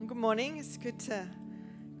morning. It's good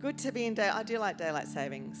to be in day. I do like daylight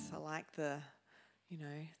savings. I like that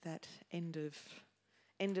end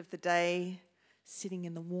of the day, sitting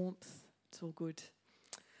in the warmth. It's all good.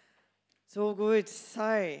 It's all good.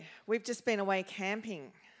 So we've just been away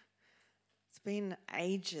camping. It's been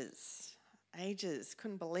ages.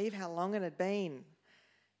 Couldn't believe how long it had been,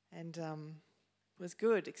 and it was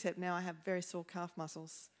good. Except now I have very sore calf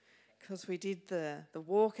muscles because we did the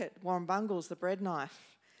walk at Warrumbungles, the bread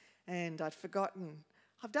knife, and I'd forgotten.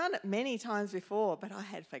 I've done it many times before, but I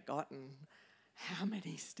had forgotten how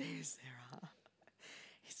many stairs there are.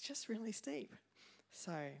 It's just really steep.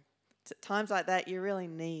 So at times like that, you really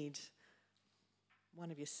need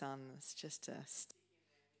one of your sons just to stick.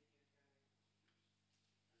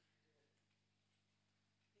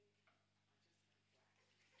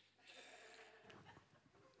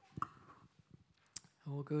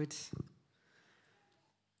 All good.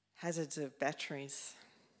 Hazards of batteries.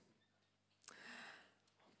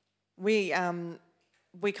 We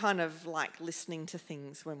kind of like listening to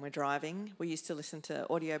things when we're driving. We used to listen to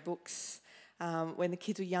audiobooks. When the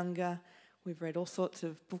kids were younger, we've read all sorts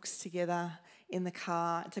of books together in the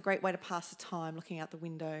car. It's a great way to pass the time, looking out the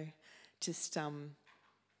window, just,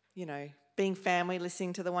 being family,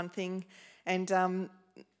 listening to the one thing. And,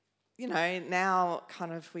 now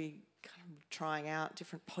we trying out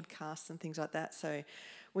different podcasts and things like that. So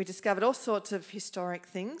we discovered all sorts of historic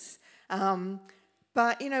things.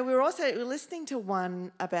 But, we were listening to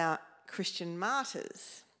one about Christian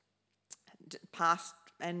martyrs, past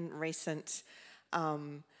and recent.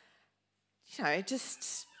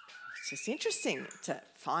 It's just interesting to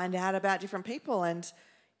find out about different people. And,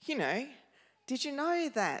 did you know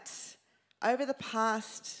that over the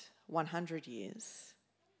past 100 years,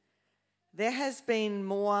 there has been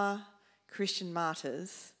more Christian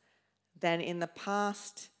martyrs than in the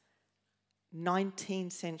past 19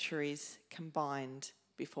 centuries combined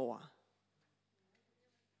before?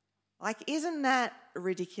 Isn't that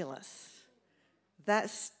ridiculous? That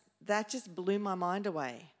just blew my mind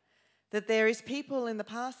away. That there is people in the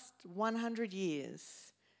past 100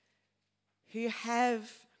 years who have,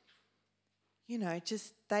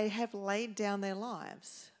 they have laid down their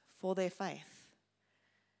lives for their faith.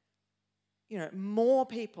 More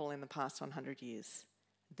people in the past 100 years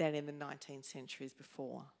than in the 19 centuries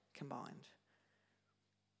before combined.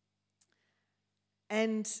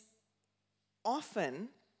 And often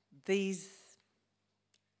these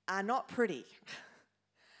are not pretty.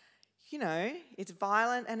 It's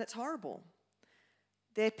violent and it's horrible.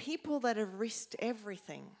 They're people that have risked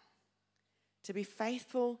everything to be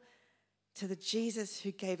faithful to the Jesus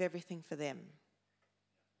who gave everything for them.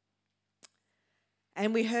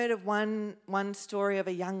 And we heard of one story of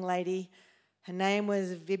a young lady. Her name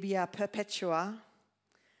was Vibia Perpetua.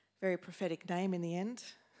 Very prophetic name in the end.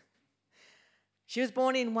 She was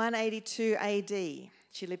born in 182 AD.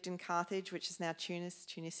 She lived in Carthage, which is now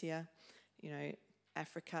Tunisia,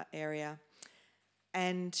 Africa area.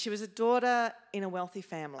 And she was a daughter in a wealthy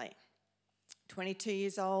family. 22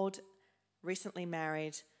 years old, recently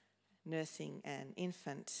married, nursing an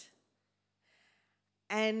infant.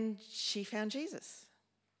 And she found Jesus.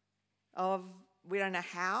 We don't know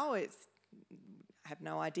how, I have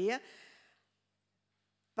no idea.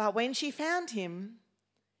 But when she found him,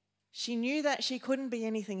 she knew that she couldn't be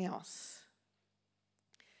anything else.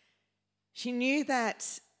 She knew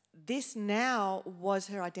that this now was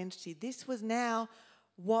her identity. This was now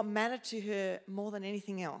what mattered to her more than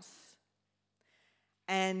anything else.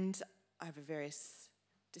 And over various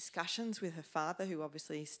discussions with her father, who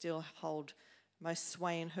obviously still hold most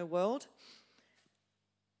sway in her world,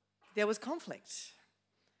 there was conflict.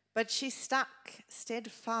 But she stuck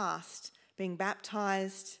steadfast, being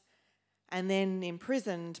baptized and then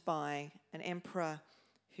imprisoned by an emperor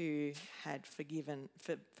who had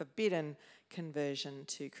forbidden conversion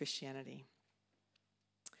to Christianity.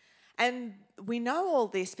 And we know all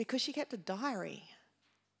this because she kept a diary.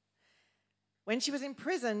 When she was in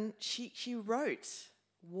prison, she wrote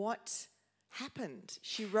what happened.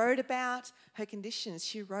 She wrote about her conditions.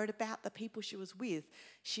 She wrote about the people she was with.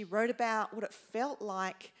 She wrote about what it felt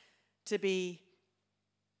like to be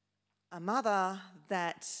a mother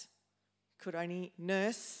that could only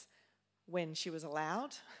nurse when she was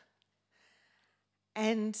allowed,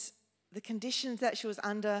 and the conditions that she was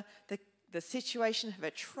under, the situation of her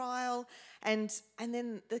trial, and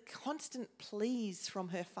then the constant pleas from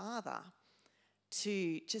her father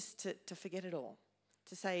to forget it all,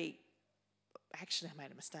 to say, actually, I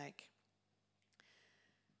made a mistake.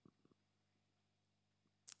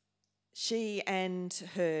 She and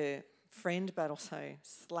her friend, but also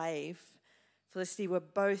slave, Felicity, were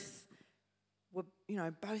both were,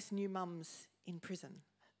 both new mums in prison.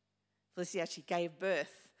 Felicity actually gave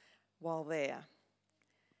birth while there.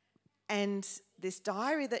 And this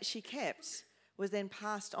diary that she kept was then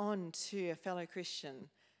passed on to a fellow Christian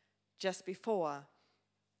just before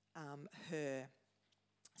her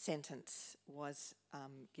sentence was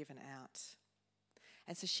given out.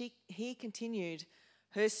 And so he continued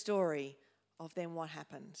her story of then what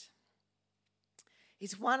happened.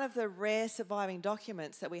 It's one of the rare surviving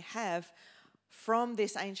documents that we have from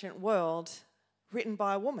this ancient world written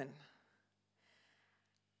by a woman.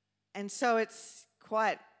 And so it's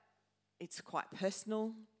quite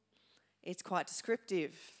personal, it's quite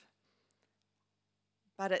descriptive,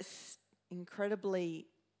 but it's incredibly,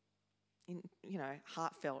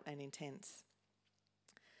 heartfelt and intense.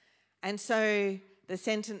 And so the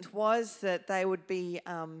sentence was that they would be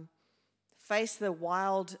face the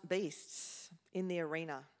wild beasts in the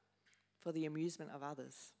arena for the amusement of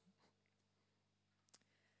others.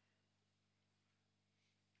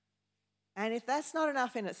 And if that's not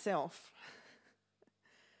enough in itself,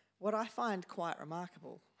 what I find quite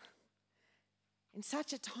remarkable, in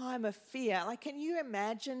such a time of fear, can you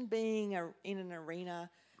imagine being in an arena,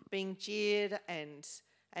 being jeered and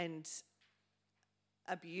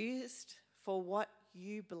abused for what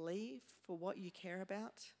you believe, for what you care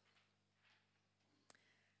about?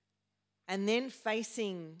 And then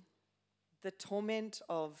facing the torment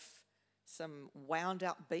of some wound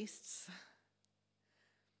up beasts.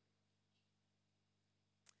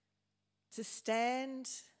 To stand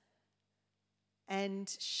and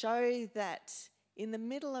show that in the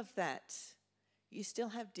middle of that, you still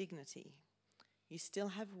have dignity, you still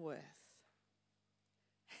have worth.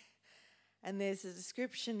 And there's a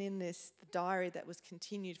description in the diary that was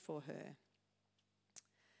continued for her,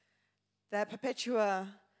 that Perpetua,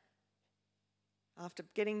 after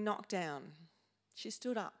getting knocked down, she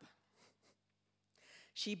stood up.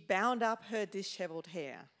 She bound up her dishevelled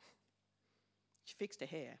hair. She fixed her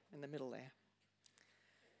hair in the middle there.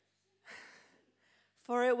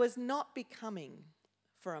 For it was not becoming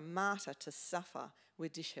for a martyr to suffer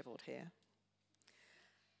with dishevelled hair,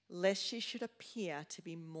 lest she should appear to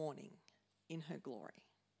be mourning in her glory.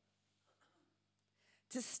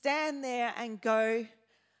 To stand there and go,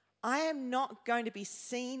 I am not going to be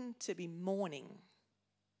seen to be mourning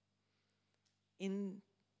in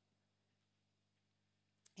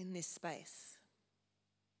this space.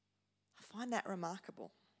 I find that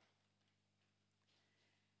remarkable.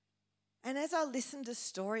 And as I listen to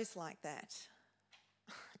stories like that,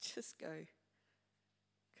 I just go,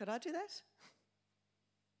 could I do that?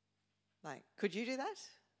 Could you do that?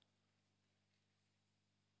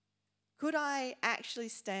 Could I actually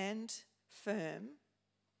stand firm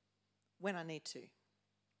when I need to?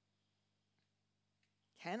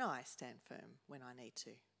 Can I stand firm when I need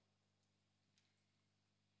to?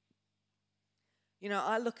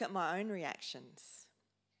 I look at my own reactions.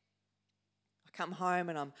 I come home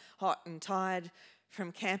and I'm hot and tired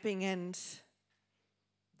from camping and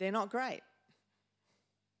they're not great.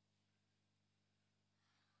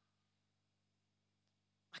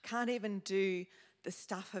 I can't even do the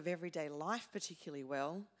stuff of everyday life particularly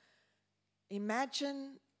well.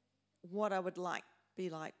 Imagine what I would be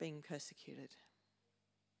like being persecuted.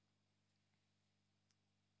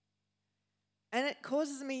 And it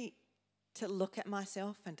causes me to look at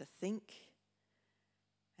myself and to think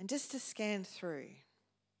and just to scan through.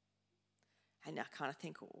 And I kind of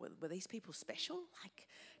think, were these people special?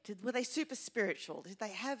 Were they super spiritual? Did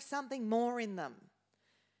they have something more in them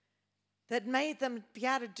that made them be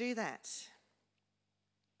able to do that?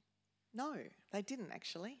 No, they didn't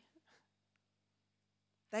actually.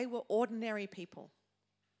 They were ordinary people.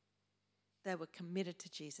 They were committed to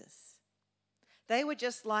Jesus. They were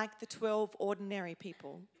just like the 12 ordinary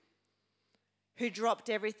people who dropped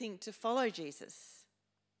everything to follow Jesus.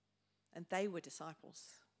 And they were disciples.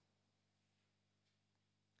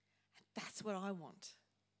 And that's what I want.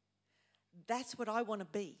 That's what I want to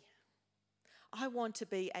be. I want to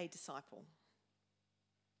be a disciple.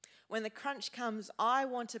 When the crunch comes, I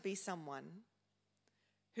want to be someone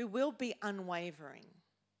who will be unwavering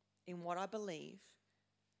in what I believe,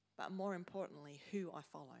 but more importantly, who I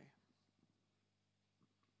follow.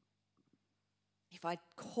 If I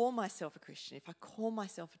call myself a Christian, if I call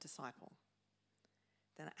myself a disciple,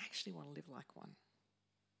 then I actually want to live like one.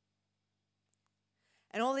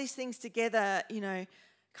 And all these things together,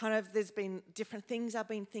 there's been different things I've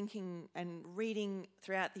been thinking and reading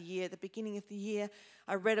throughout the year. At the beginning of the year,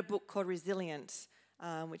 I read a book called Resilient,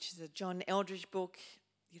 which is a John Eldridge book.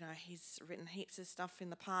 He's written heaps of stuff in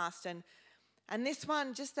the past. And this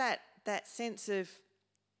one, just that sense of,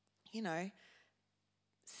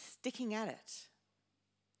 sticking at it.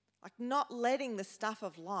 Like not letting the stuff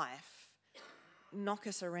of life knock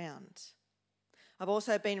us around. I've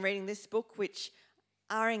also been reading this book, which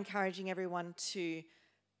are encouraging everyone to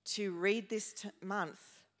read this month,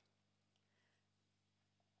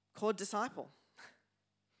 called Disciple.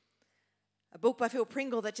 A book by Phil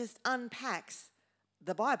Pringle that just unpacks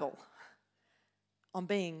the Bible on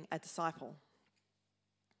being a disciple.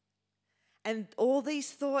 And all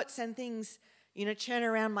these thoughts and things, churn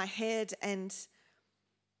around my head, and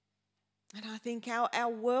I think our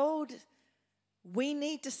world, we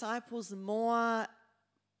need disciples more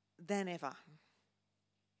than ever.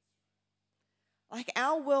 Like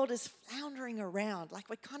our world is floundering around. Like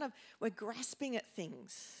we're grasping at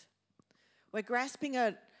things. We're grasping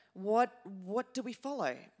at what do we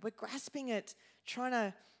follow? We're grasping at trying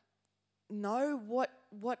to know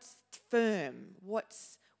what's firm,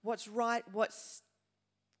 what's right, what's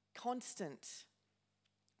constant.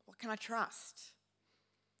 What can I trust?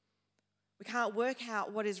 We can't work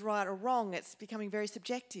out what is right or wrong. It's becoming very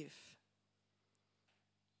subjective.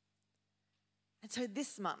 And so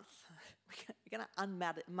this month, we're going to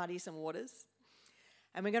unmuddy some waters,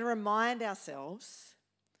 and we're going to remind ourselves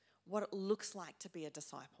what it looks like to be a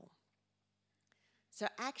disciple. So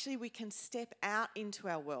actually we can step out into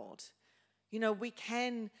our world. We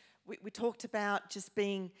talked about just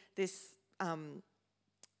being this, now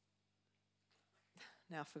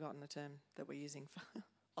I've forgotten the term that we're using for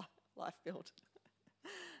life build.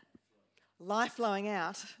 Life flowing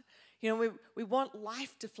out. We want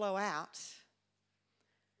life to flow out.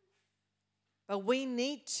 But we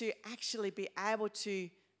need to actually be able to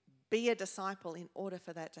be a disciple in order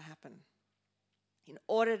for that to happen. In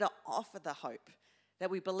order to offer the hope that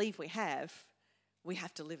we believe we have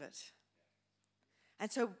to live it. And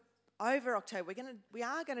so over October, we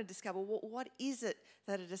are going to discover what is it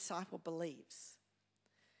that a disciple believes.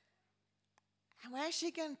 And we're actually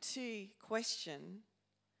going to question,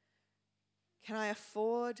 can I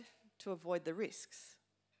afford to avoid the risks?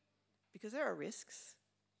 Because there are risks.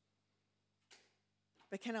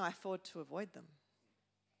 But can I afford to avoid them?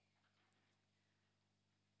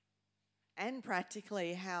 And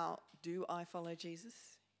practically, how do I follow Jesus?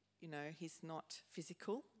 He's not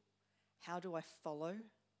physical. How do I follow?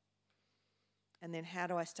 And then how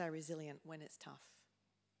do I stay resilient when it's tough?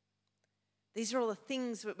 These are all the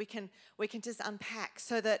things that we can just unpack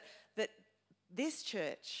so that this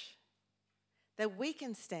church, that we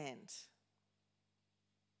can stand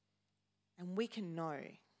and we can know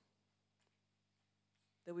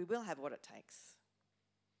that we will have what it takes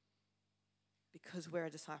because we're a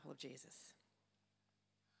disciple of Jesus.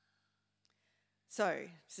 So,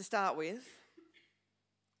 to start with,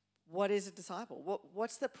 what is a disciple?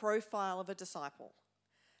 What's the profile of a disciple?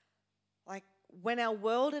 Like, when our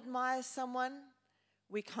world admires someone,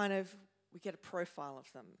 we get a profile of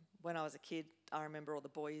them. When I was a kid, I remember all the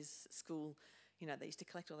boys at school, they used to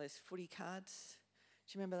collect all those footy cards.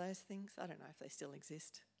 Do you remember those things? I don't know if they still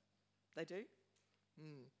exist. They do? Do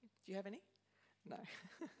you have any? No.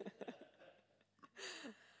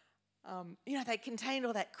 They contained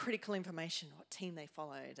all that critical information, what team they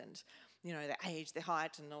followed, and, their age, their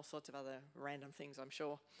height, and all sorts of other random things, I'm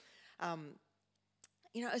sure.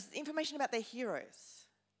 It's information about their heroes.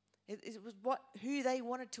 It was who they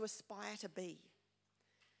wanted to aspire to be.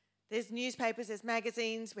 There's newspapers, there's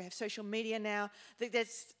magazines, we have social media now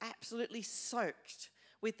that's absolutely soaked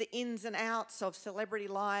with the ins and outs of celebrity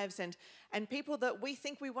lives and people that we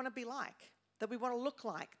think we want to be like, that we want to look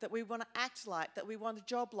like, that we want to act like, that we want a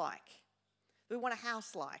job like, that we want a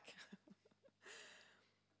house like.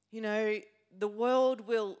 The world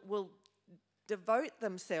will devote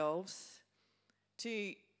themselves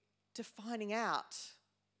to finding out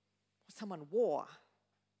what someone wore,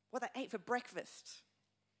 what they ate for breakfast.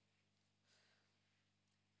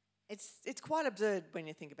 It's quite absurd when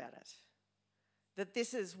you think about it, that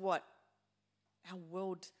this is what our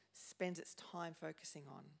world spends its time focusing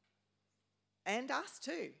on. And us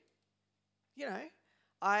too.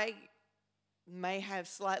 I may have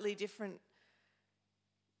slightly different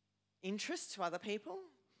interests to other people.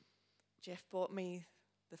 Jeff bought me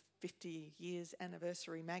the 50 years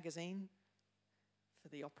anniversary magazine for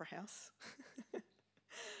the Opera House.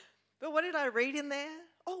 But what did I read in there?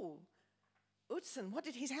 Oh, Utzon, what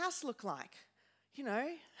did his house look like?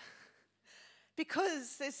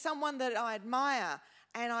 Because there's someone that I admire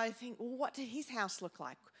and I think, well, what did his house look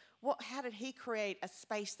like? How did he create a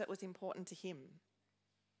space that was important to him?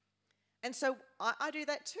 And so I do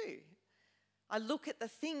that too. I look at the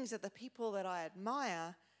things of the people that I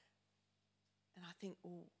admire and I think,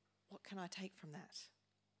 well, what can I take from that?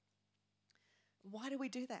 Why do we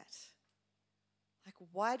do that? Like,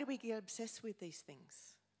 why do we get obsessed with these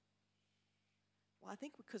things? Well, I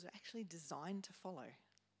think because we're actually designed to follow.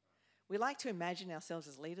 We like to imagine ourselves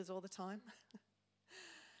as leaders all the time,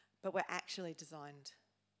 but we're actually designed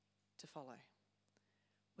to follow.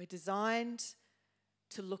 We're designed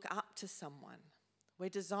to look up to someone. We're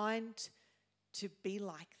designed to be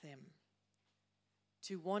like them,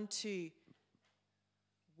 to want to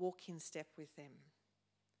walk in step with them.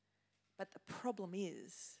 But the problem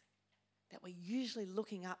is that we're usually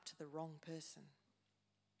looking up to the wrong person.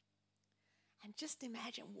 And just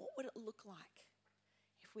imagine, what would it look like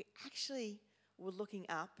if we actually were looking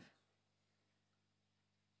up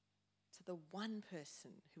to the one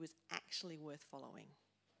person who is actually worth following?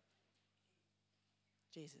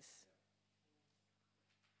 Jesus.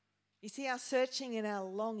 You see, our searching and our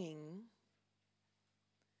longing,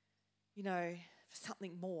 for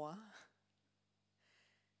something more,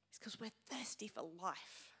 is because we're thirsty for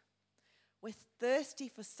life. We're thirsty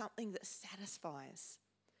for something that satisfies.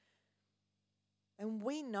 And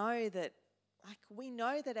we know that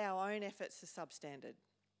our own efforts are substandard.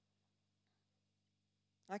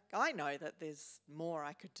 I know that there's more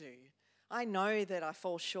I could do. I know that I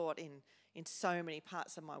fall short in so many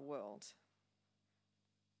parts of my world.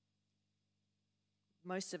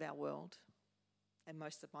 Most of our world and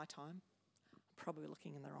most of my time, I'm probably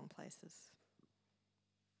looking in the wrong places.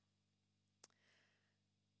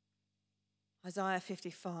 Isaiah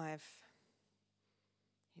 55,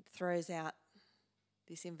 it throws out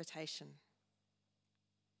this invitation.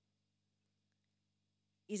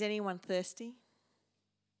 Is anyone thirsty?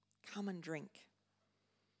 Come and drink.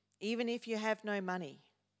 Even if you have no money.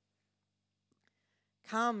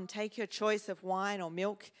 Come, take your choice of wine or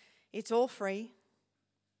milk. It's all free.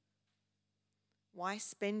 Why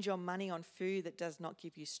spend your money on food that does not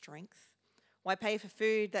give you strength? Why pay for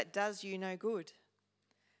food that does you no good?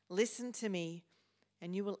 Listen to me,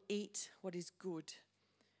 and you will eat what is good.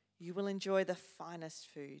 You will enjoy the finest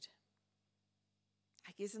food.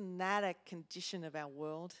 Isn't that a condition of our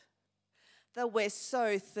world? That we're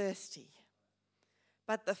so thirsty.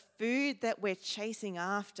 But the food that we're chasing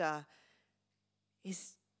after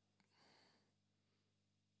it's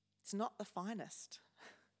not the finest.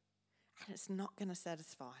 And it's not going to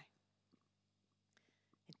satisfy.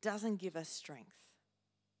 It doesn't give us strength.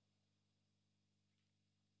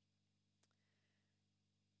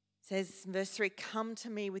 It says in verse 3, come to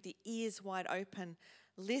me with the ears wide open.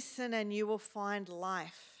 Listen and you will find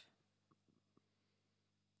life.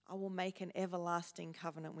 I will make an everlasting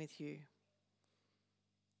covenant with you.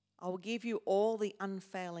 I will give you all the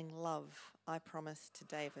unfailing love I promised to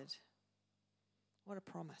David. What a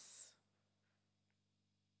promise.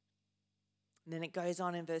 And then it goes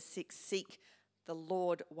on in verse 6, seek the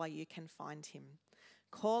Lord while you can find him.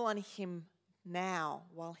 Call on him now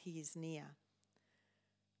while he is near.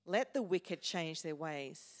 Let the wicked change their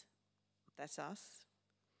ways. That's us.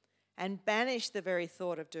 And banish the very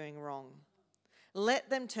thought of doing wrong. Let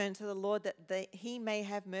them turn to the Lord that he may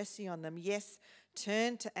have mercy on them. Yes,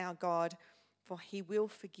 turn to our God, for he will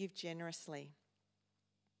forgive generously.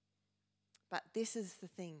 But this is the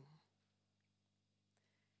thing.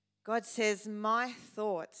 God says, my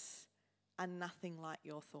thoughts are nothing like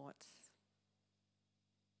your thoughts,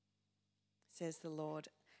 says the Lord,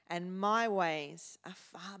 and my ways are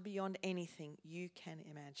far beyond anything you can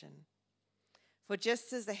imagine. For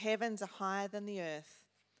just as the heavens are higher than the earth,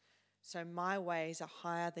 so my ways are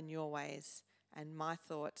higher than your ways, and my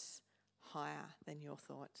thoughts higher than your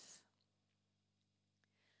thoughts.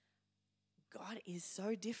 God is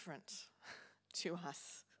so different to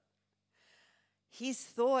us. His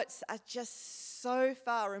thoughts are just so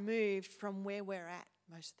far removed from where we're at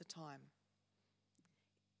most of the time.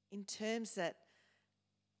 In terms that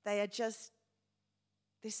they're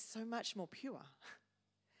so much more pure.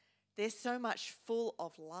 They're so much full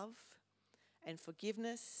of love and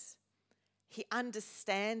forgiveness. He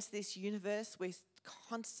understands this universe we're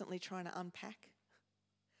constantly trying to unpack.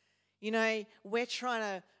 We're trying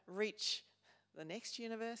to reach the next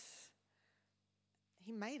universe.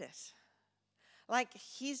 He made it.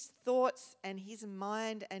 His thoughts and his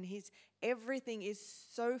mind and his everything is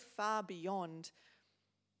so far beyond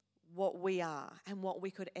what we are and what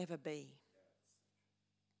we could ever be.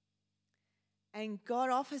 And God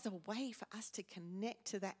offers a way for us to connect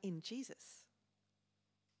to that in Jesus.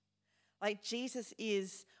 Jesus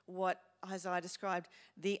is what Isaiah described,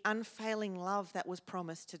 the unfailing love that was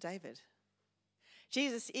promised to David.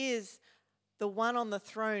 Jesus is the one on the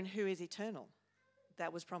throne who is eternal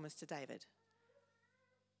that was promised to David.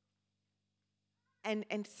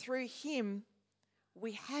 And through him,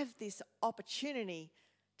 we have this opportunity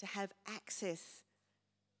to have access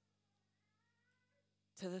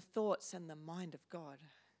to the thoughts and the mind of God.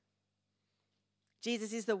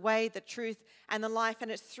 Jesus is the way, the truth, and the life,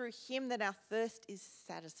 and it's through him that our thirst is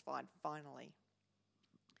satisfied finally.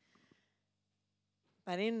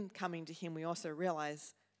 But in coming to him, we also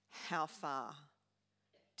realize how far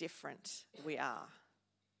different we are.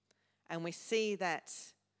 And we see that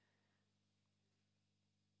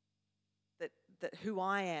who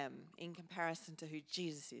I am in comparison to who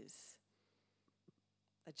Jesus is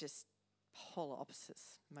are just polar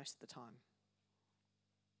opposites most of the time.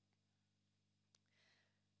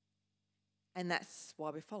 And that's why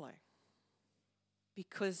we follow.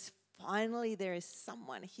 Because finally there is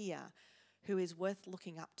someone here who is worth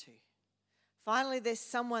looking up to. Finally, there's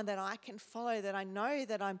someone that I can follow, that I know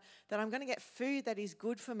that I'm going to get food that is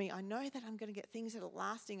good for me. I know that I'm going to get things that are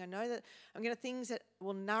lasting. I know that I'm going to get things that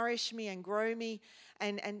will nourish me and grow me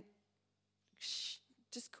and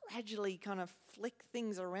just gradually kind of flick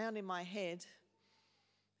things around in my head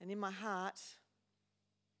and in my heart.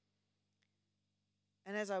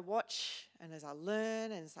 And as I watch and as I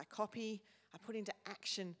learn and as I copy, I put into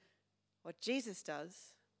action what Jesus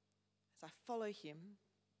does, as I follow him,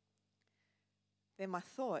 then my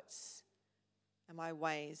thoughts and my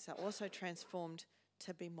ways are also transformed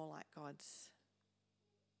to be more like God's.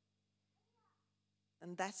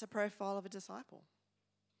 And that's a profile of a disciple.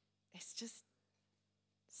 It's just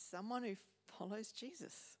someone who follows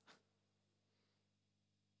Jesus.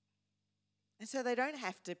 And so they don't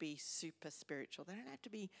have to be super spiritual. They don't have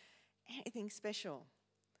to be anything special.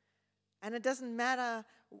 And it doesn't matter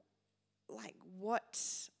like what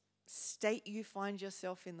state you find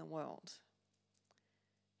yourself in the world.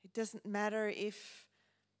 It doesn't matter if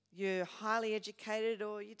you're highly educated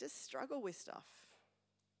or you just struggle with stuff.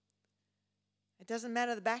 It doesn't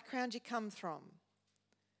matter the background you come from.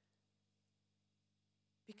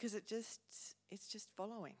 Because it's just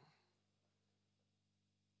following.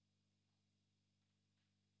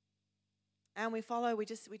 And we follow,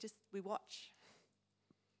 we watch.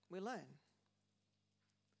 We learn.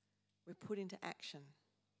 We put into action.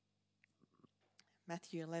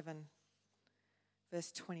 Matthew 11,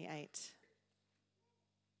 verse 28.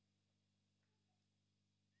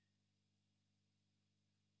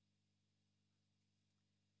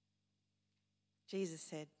 Jesus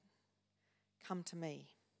said, "Come to me,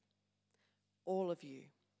 all of you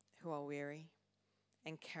who are weary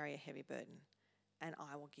and carry a heavy burden, and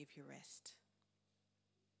I will give you rest."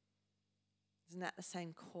 Isn't that the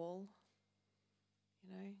same call? You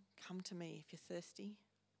know, come to me if you're thirsty.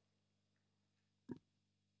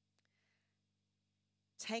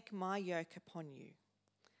 Take my yoke upon you.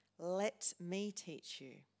 Let me teach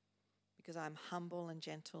you, because I am humble and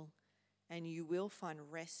gentle, and you will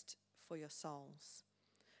find rest for your souls.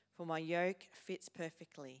 For my yoke fits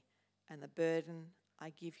perfectly, and the burden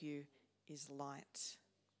I give you is light.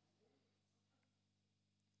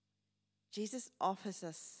 Jesus offers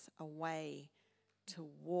us a way to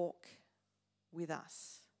walk with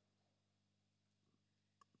us.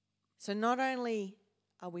 So not only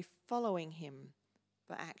are we following him,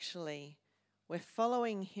 but actually we're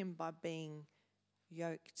following him by being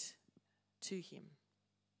yoked to him.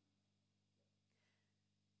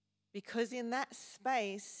 Because in that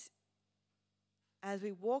space, as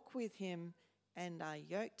we walk with him and are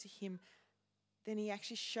yoked to him, then he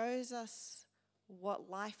actually shows us what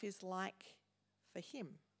life is like for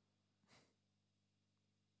him.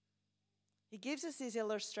 He gives us this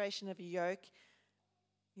illustration of a yoke,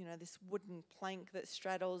 you know, this wooden plank that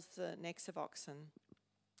straddles the necks of oxen.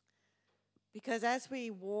 Because as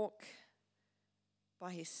we walk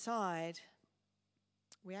by his side,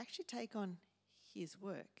 we actually take on his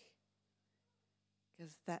work.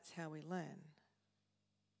 Because that's how we learn.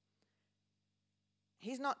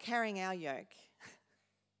 He's not carrying our yoke.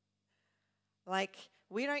 Like,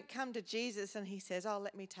 we don't come to Jesus and he says, "Oh,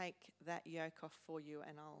 let me take that yoke off for you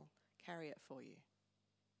and I'll carry it for you."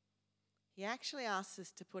 He actually asks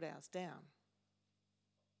us to put ours down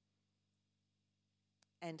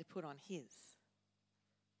and to put on his.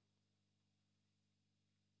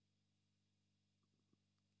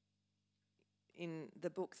 In the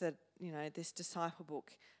book that, you know, this disciple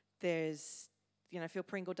book, there's, you know, Phil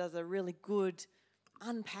Pringle does a really good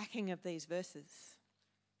unpacking of these verses.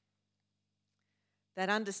 That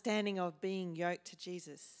understanding of being yoked to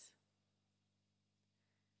Jesus.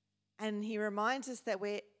 And he reminds us that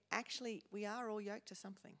we are all yoked to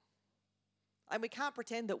something. And we can't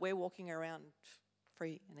pretend that we're walking around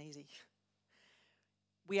free and easy.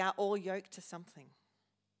 We are all yoked to something.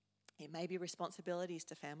 It may be responsibilities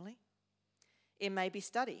to family. It may be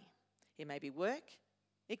study. It may be work.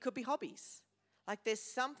 It could be hobbies. Like, there's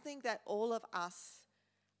something that all of us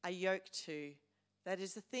are yoked to That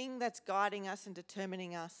is the thing that's guiding us and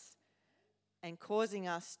determining us and causing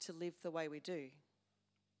us to live the way we do.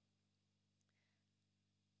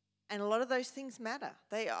 And a lot of those things matter.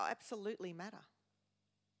 They absolutely matter.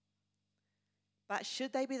 But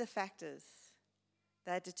should they be the factors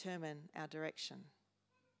that determine our direction?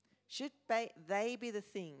 Should they be the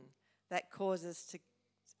thing that causes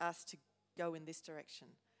us to go in this direction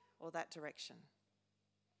or that direction?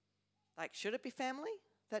 Like, should it be family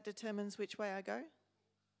that determines which way I go?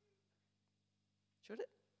 Should it?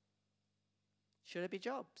 Should it be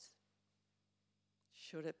jobs?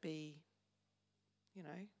 Should it be,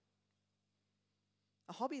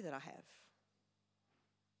 a hobby that I have?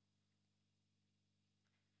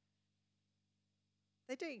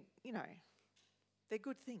 They do, they're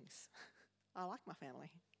good things. I like my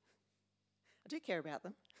family. I do care about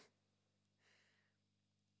them.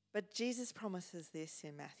 But Jesus promises this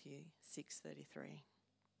in Matthew 6:33.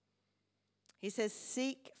 He says,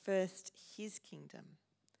 "Seek first his kingdom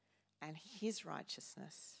and his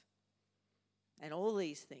righteousness, and all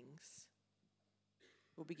these things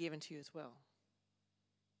will be given to you as well."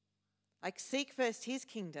 Like, seek first his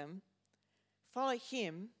kingdom, follow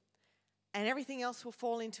him, and everything else will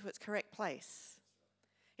fall into its correct place.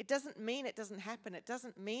 It doesn't mean it doesn't happen. It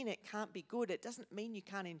doesn't mean it can't be good. It doesn't mean you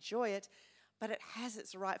can't enjoy it, but it has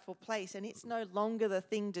its rightful place, and it's no longer the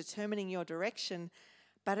thing determining your direction,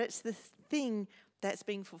 but it's the thing that's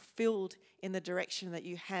being fulfilled in the direction that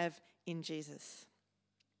you have in Jesus.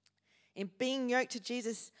 In being yoked to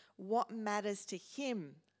Jesus, what matters to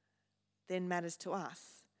him then matters to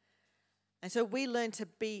us. And so we learn to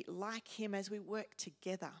be like him as we work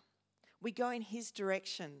together. We go in his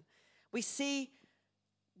direction. We see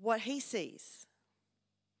what he sees.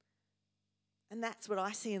 And that's what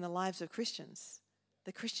I see in the lives of Christians,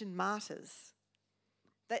 the Christian martyrs.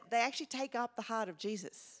 They actually take up the heart of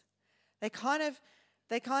Jesus. They kind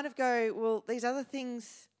of go, well, these other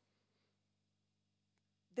things,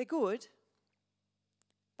 they're good,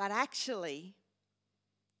 but actually,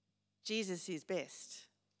 Jesus is best.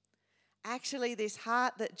 Actually, this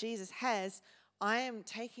heart that Jesus has, I am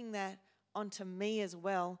taking that onto me as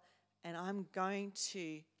well, and I'm going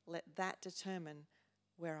to let that determine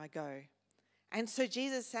where I go. And so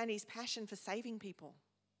Jesus and his passion for saving people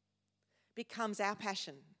becomes our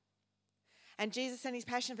passion. And Jesus and his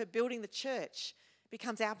passion for building the church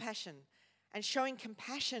becomes our passion. And showing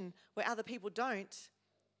compassion where other people don't.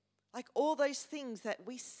 Like, all those things that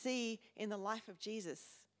we see in the life of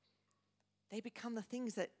Jesus, they become the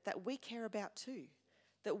things that we care about too.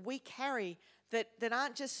 That we carry, that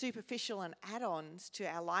aren't just superficial and add-ons to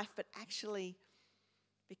our life, but actually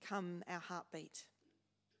become our heartbeat.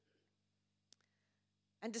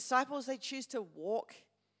 And disciples, they choose to walk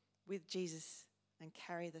with Jesus and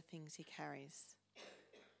carry the things he carries.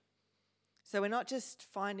 So we're not just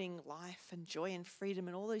finding life and joy and freedom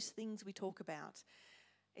and all those things we talk about.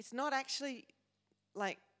 It's not actually,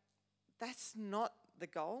 that's not the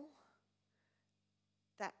goal,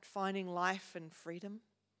 that finding life and freedom.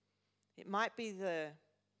 It might be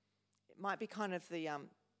kind of the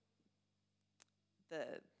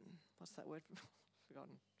what's that word?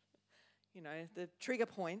 Forgotten. The trigger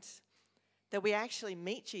point that we actually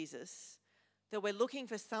meet Jesus, that we're looking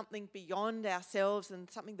for something beyond ourselves and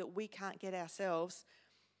something that we can't get ourselves.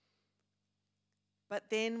 But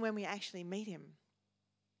then when we actually meet him,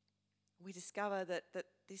 we discover that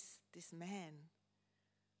this man,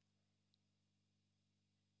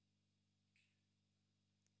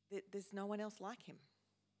 there's no one else like him.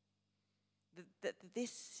 That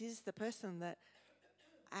this is the person that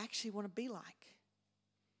I actually want to be like.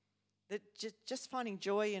 That just finding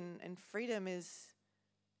joy and freedom is,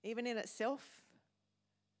 even in itself,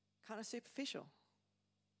 kind of superficial.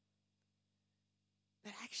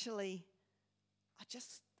 But actually, I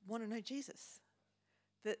just want to know Jesus.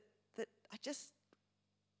 That I just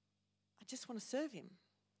want to serve him.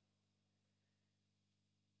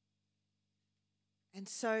 And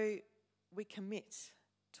so we commit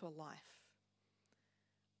to a life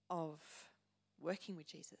of working with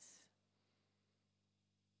Jesus.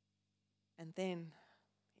 And then,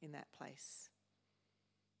 in that place,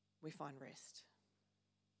 we find rest.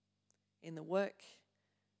 In the work,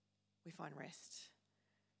 we find rest.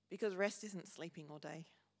 Because rest isn't sleeping all day.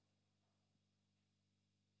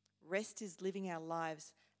 Rest is living our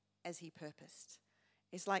lives as he purposed.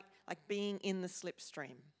 It's like being in the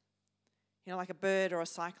slipstream. Like a bird or a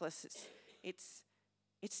cyclist, it's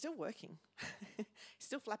still working. It's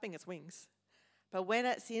still flapping its wings. But when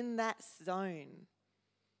it's in that zone,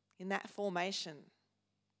 in that formation,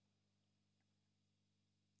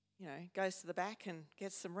 goes to the back and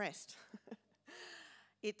gets some rest.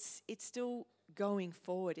 it's still going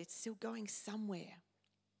forward. It's still going somewhere.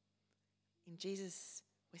 In Jesus,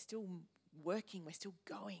 we're still working. We're still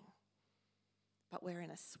going. But we're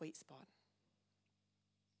in a sweet spot.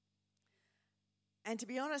 And to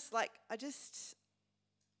be honest,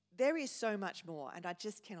 there is so much more, and I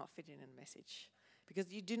just cannot fit in a message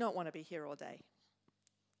because you do not want to be here all day.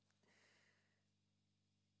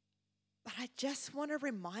 But I just want to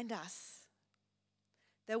remind us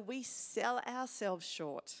that we sell ourselves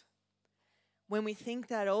short when we think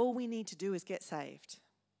that all we need to do is get saved.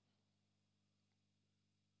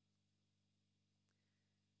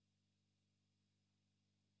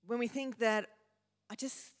 When we think that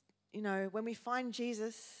when we find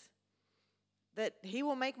Jesus, that he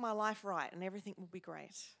will make my life right and everything will be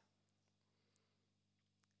great.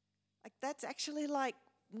 That's actually like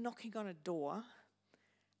knocking on a door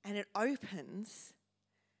and it opens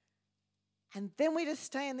and then we just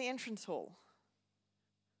stay in the entrance hall.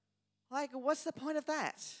 What's the point of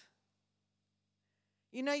that?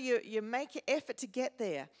 You make an effort to get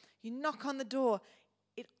there. You knock on the door.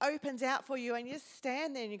 It opens out for you and you just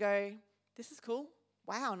stand there and you go, this is cool.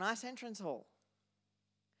 Wow, nice entrance hall.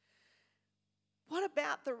 What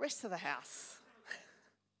about the rest of the house?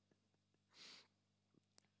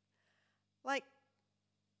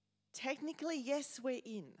 Technically, yes, we're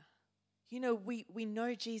in. We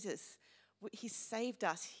know Jesus. He's saved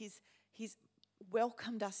us. He's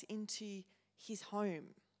welcomed us into his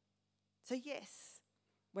home. So yes,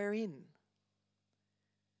 we're in.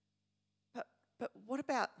 But what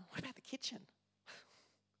about the kitchen?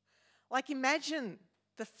 Imagine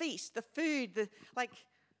the feast, the food,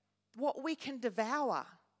 what we can devour.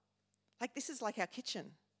 This is like our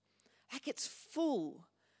kitchen. It's full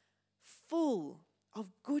of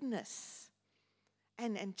goodness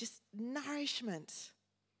and just nourishment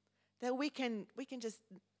that we can just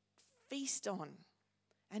feast on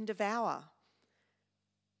and devour.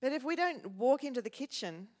 But if we don't walk into the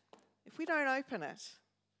kitchen, if we don't open it,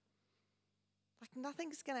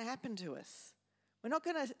 nothing's going to happen to us. It's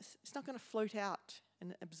not going to float out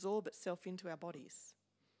and absorb itself into our bodies.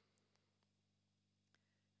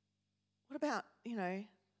 What about, the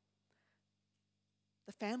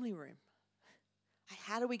family room?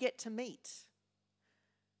 How do we get to meet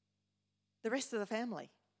the rest of the family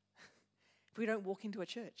if we don't walk into a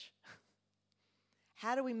church?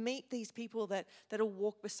 How do we meet these people that will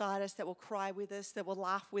walk beside us, that will cry with us, that will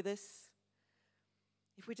laugh with us,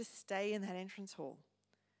 if we just stay in that entrance hall?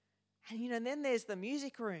 And then there's the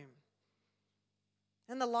music room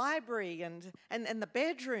and the library and the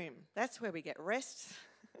bedroom. That's where we get rest.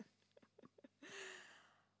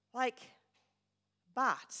 But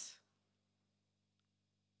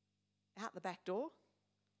out the back door,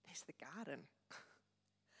 there's the garden.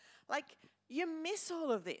 You miss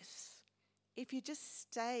all of this if you just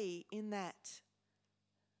stay in that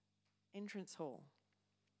entrance hall.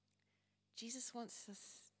 Jesus wants us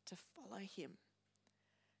to follow him,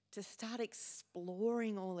 to start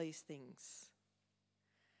exploring all these things,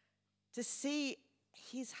 to see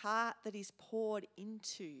his heart that he's poured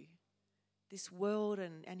into this world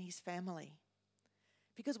and his family.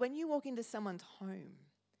 Because when you walk into someone's home,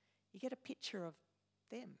 you get a picture of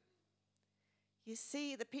them. You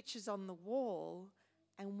see the pictures on the wall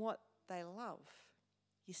and what they love.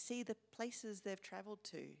 You see the places they've travelled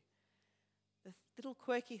to, the little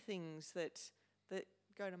quirky things that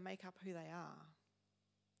go to make up who they are.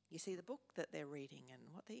 You see the book that they're reading and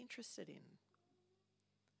what they're interested in.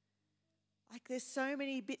 There's so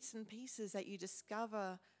many bits and pieces that you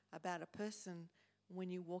discover about a person when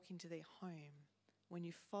you walk into their home, when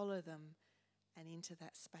you follow them and into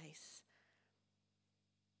that space.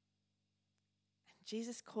 And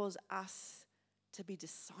Jesus calls us to be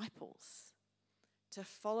disciples, to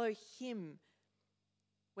follow him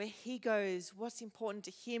where he goes, what's important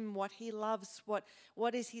to him, what he loves, what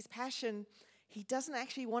is his passion. He doesn't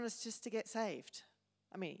actually want us just to get saved.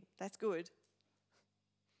 That's good.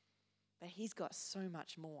 But he's got so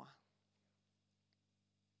much more.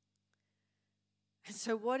 And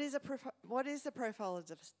so what is the profile of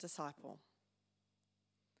a disciple?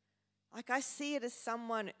 I see it as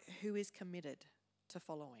someone who is committed to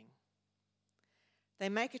following. They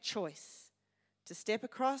make a choice to step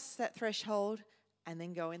across that threshold and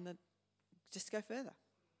then just go further.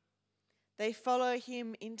 They follow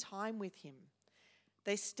him in time with him.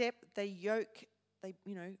 They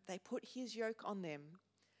put his yoke on them,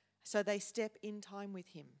 so they step in time with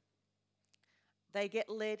him. They get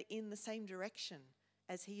led in the same direction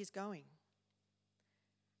as he is going.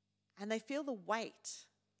 And they feel the weight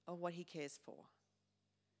of what he cares for.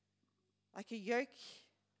 A yoke,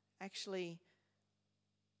 actually,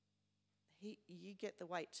 you get the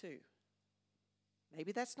weight too.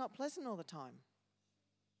 Maybe that's not pleasant all the time,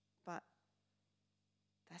 but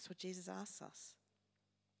that's what Jesus asks us.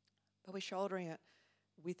 But we're shouldering it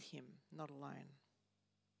with him, not alone.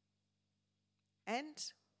 And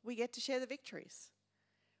we get to share the victories.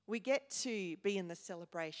 We get to be in the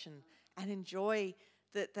celebration and enjoy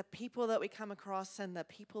the people that we come across and the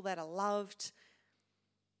people that are loved.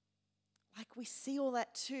 Like, we see all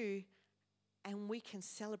that too, and we can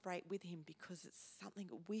celebrate with him because it's something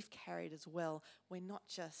that we've carried as well. We're not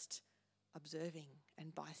just observing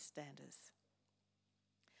and bystanders.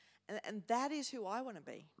 And that is who I want to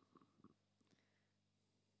be.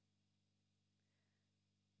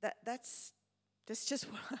 That's just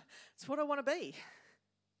it's what I want to be.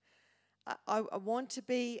 I want to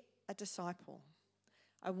be a disciple.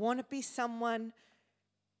 I want to be someone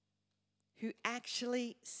who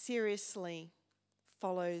actually seriously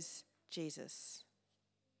follows Jesus.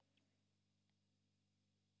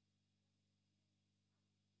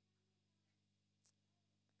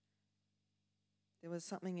 There was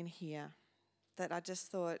something in here that I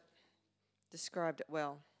just thought described it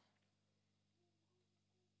well.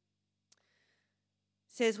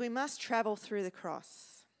 It says we must travel through the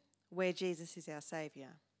cross where Jesus is our Saviour,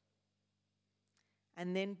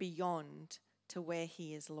 and then beyond to where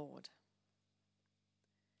he is Lord.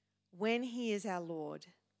 When he is our Lord,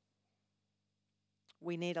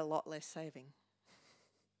 we need a lot less saving.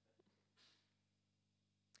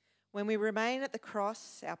 When we remain at the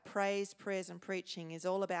cross, our praise, prayers, and preaching is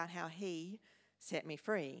all about how he set me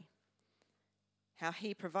free, how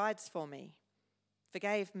he provides for me,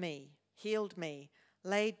 forgave me, healed me,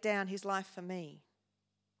 laid down his life for me.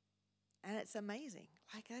 And it's amazing.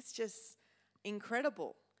 Like, that's just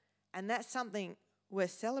incredible. And that's something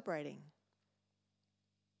worth celebrating.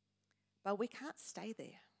 But we can't stay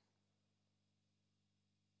there.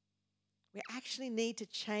 We actually need to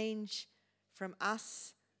change from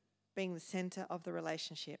us being the center of the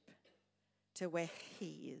relationship to where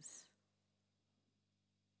he is,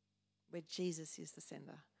 where Jesus is the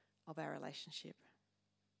center of our relationship.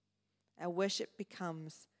 Our worship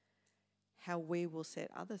becomes how we will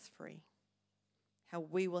set others free, how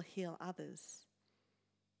we will heal others,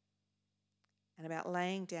 and about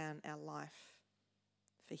laying down our life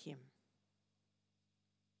for him.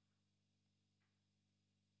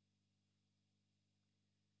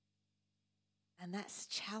 And that's a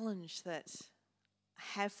challenge that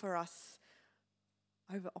I have for us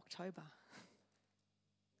over October.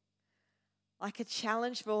 Like a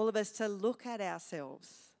challenge for all of us to look at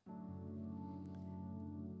ourselves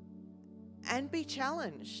and be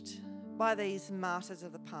challenged by these martyrs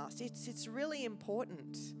of the past. It's really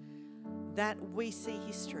important that we see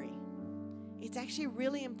history. It's actually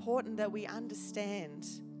really important that we understand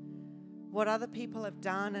what other people have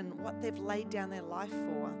done and what they've laid down their life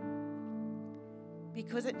for,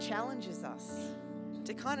 because it challenges us.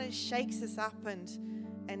 It kind of shakes us up and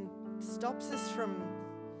stops us from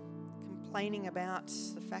complaining about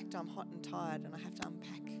the fact I'm hot and tired and I have to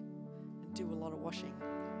unpack and do a lot of washing.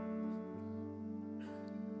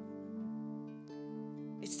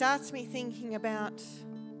 It starts me thinking about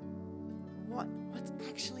what's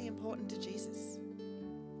actually important to Jesus.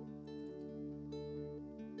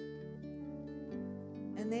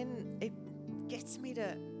 And then it gets me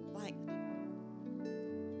to like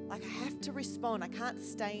I have to respond. I can't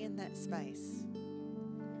stay in that space.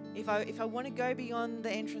 If I want to go beyond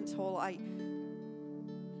the entrance hall, I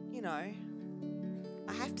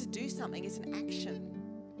have to do something. It's an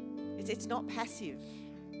action. It's not passive.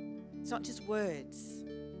 It's not just words.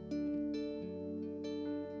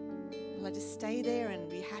 Will I just stay there and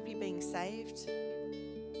be happy being saved?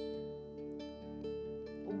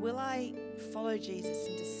 Or will I follow Jesus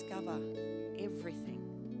and discover everything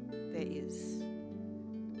there is?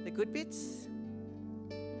 The good bits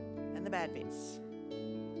and the bad bits.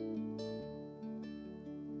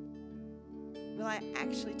 Will I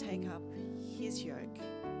actually take up his yoke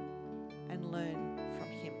and learn from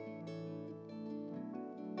him?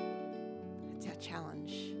 It's our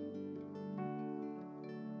challenge.